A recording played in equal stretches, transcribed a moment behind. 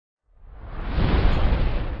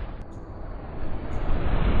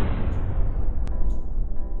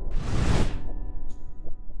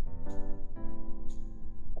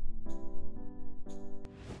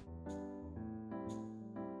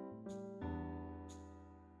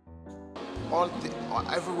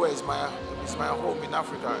everywhere is my home in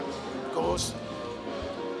Africa, because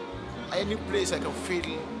any place I can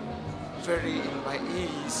feel very in my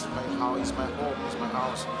ease, my house, my home is my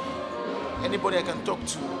house. Anybody I can talk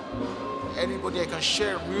to, anybody I can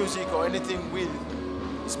share music or anything with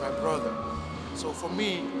is my brother. So for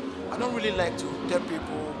me, I don't really like to tell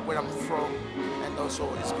people where I'm from, and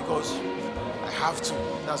also it's because I have to.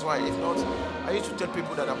 That's why. If not, I need to tell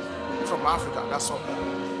people that I'm from Africa. That's all.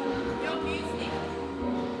 Your music,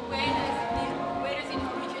 where does it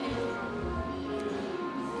originate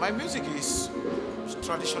from? My music is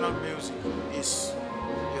traditional music. It's,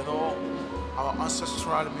 you know, our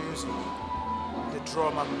ancestral music. The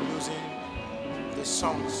drum I'm using, the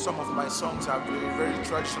songs. Some of my songs are very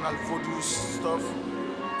traditional voodoo stuff,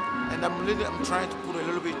 and I'm trying to put a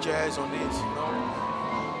little bit jazz on it, you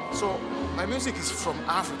know. So my music is from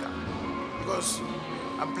Africa, because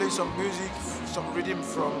I'm playing some music, some rhythm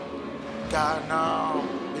from Ghana,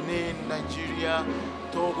 Benin, Nigeria,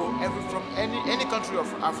 Togo, from any country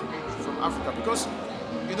of Africa, from Africa, because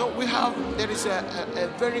you know there is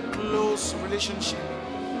a very close relationship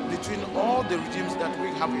between all the regimes that we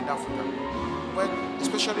have in Africa. But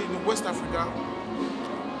especially in West Africa,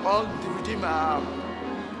 all the regimes are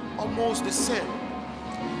almost the same.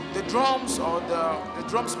 The drums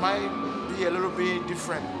might be a little bit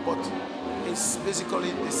different, but it's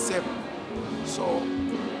basically the same. So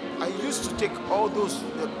I used to take all those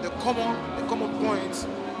the common points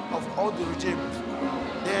of all the regimes.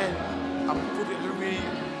 Then I put a little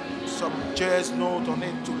bit some jazz note on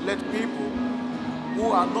it to let people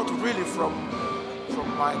who are not really from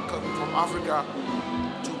Africa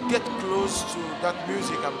to get close to that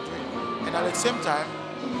music I'm doing, and at the same time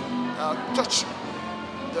touch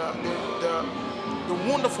the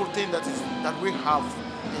wonderful thing that we have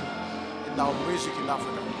in our music in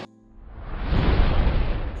Africa.